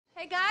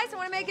Hey guys, I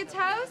want to make a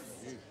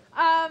toast.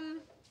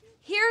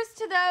 Here's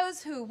to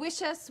those who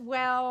wish us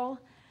well,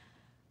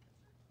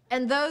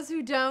 and those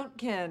who don't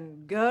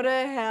can go to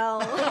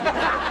hell.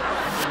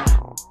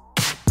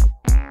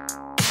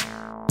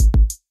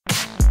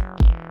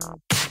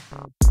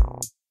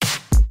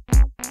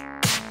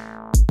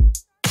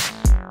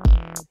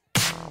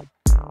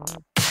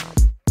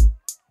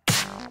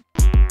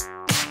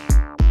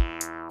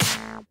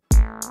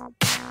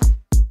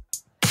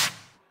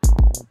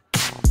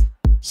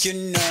 You're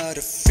not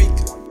a freak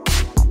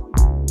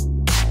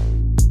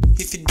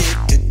if you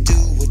dare to do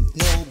what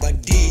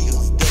nobody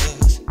else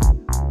does.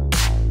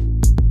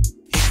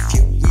 If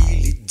you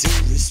really do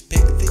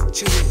respect the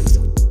truth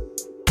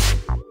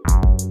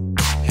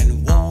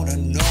and wanna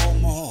know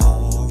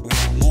more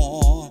and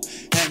more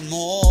and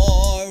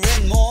more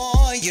and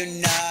more, you're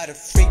not a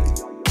freak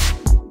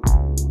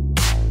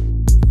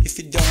if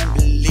you don't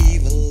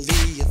believe all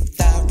the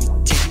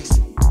authorities.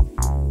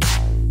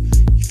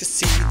 If you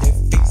see their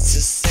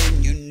faces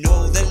and you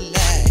know the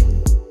lie,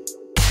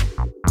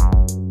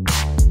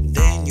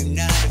 then you're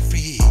not a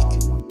freak.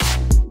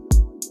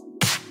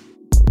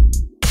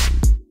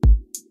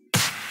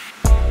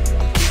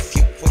 If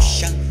you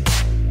question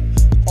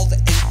all the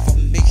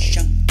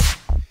information,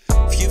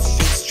 if you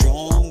feel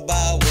strong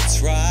by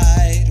what's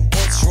right,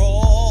 what's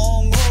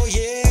wrong, oh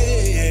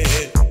yeah,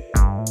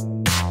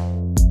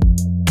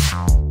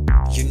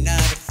 you're not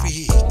a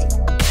freak.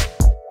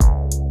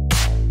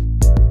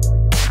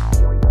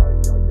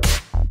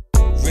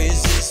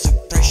 Resist the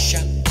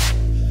pressure,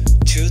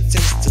 truth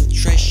is still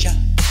treasure,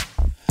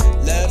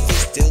 love is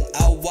still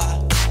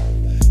our,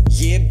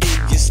 yeah,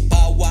 biggest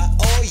power,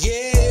 oh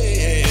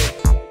yeah.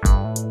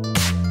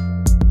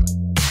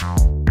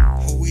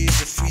 Who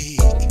is a freak?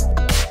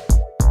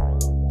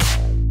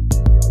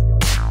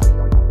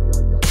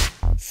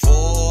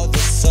 For the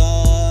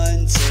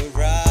sun to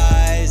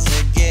rise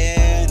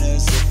again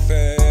as the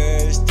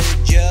first to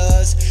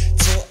just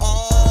to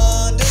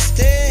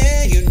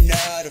understand you're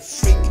not a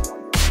freak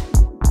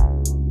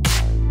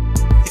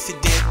if you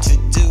dare to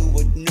do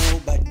what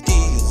nobody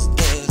else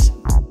does.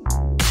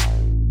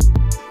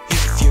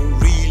 If you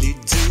really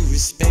do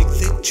respect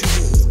the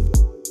truth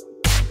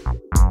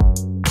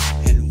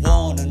and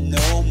wanna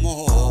know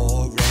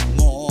more and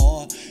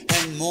more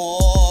and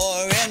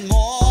more and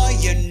more,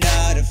 you're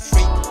not a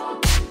freak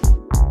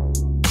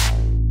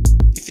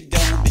if you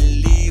don't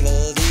believe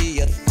all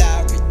the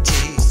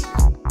authorities.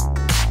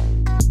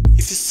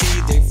 If you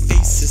see their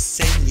faces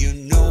and you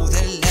know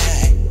the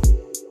lie,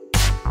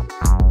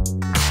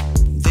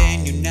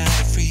 then you're not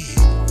a freak.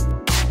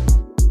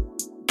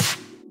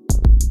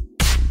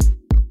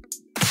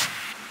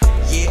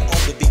 Yeah,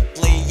 all the big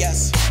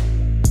players,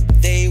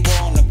 they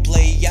wanna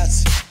play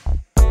us.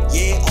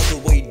 Yeah, all the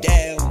way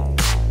down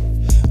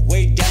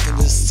to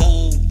the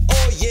sun.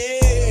 Oh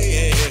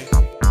yeah,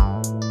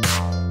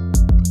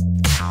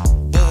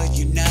 but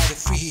you're not a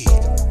freak.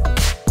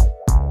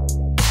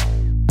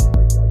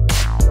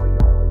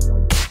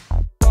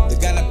 They're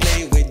gonna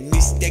play with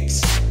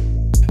mistakes,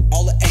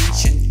 all the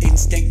ancient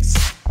instincts.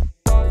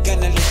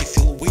 Gonna let you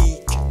feel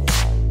weak,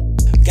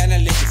 gonna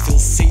let you feel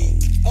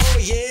sick. Oh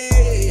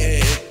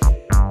yeah,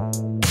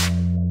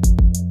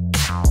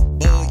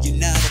 but you're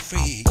not a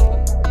freak.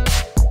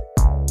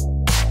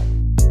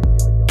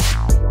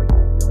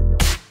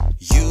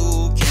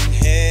 You can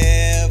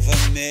have a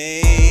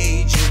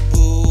major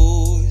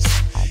boost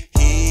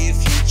if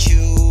you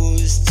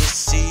choose to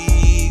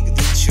seek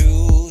the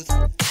truth.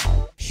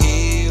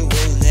 He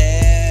will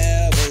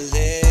never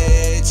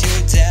let you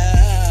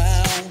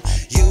down.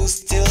 You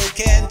still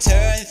can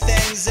turn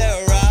things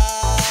around.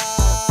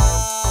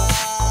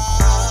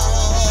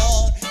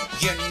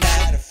 You're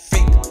not a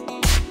freak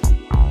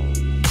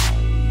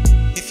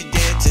if you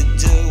dare to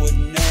do what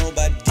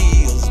nobody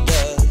else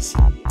does.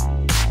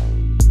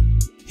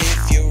 If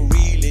you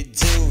really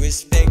do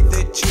respect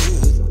the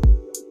truth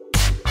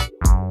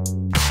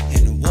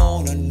and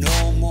wanna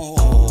know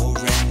more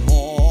and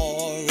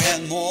more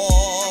and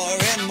more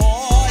and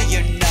more,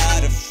 you're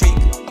not a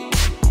freak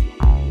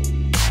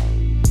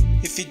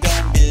if you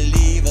don't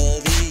believe all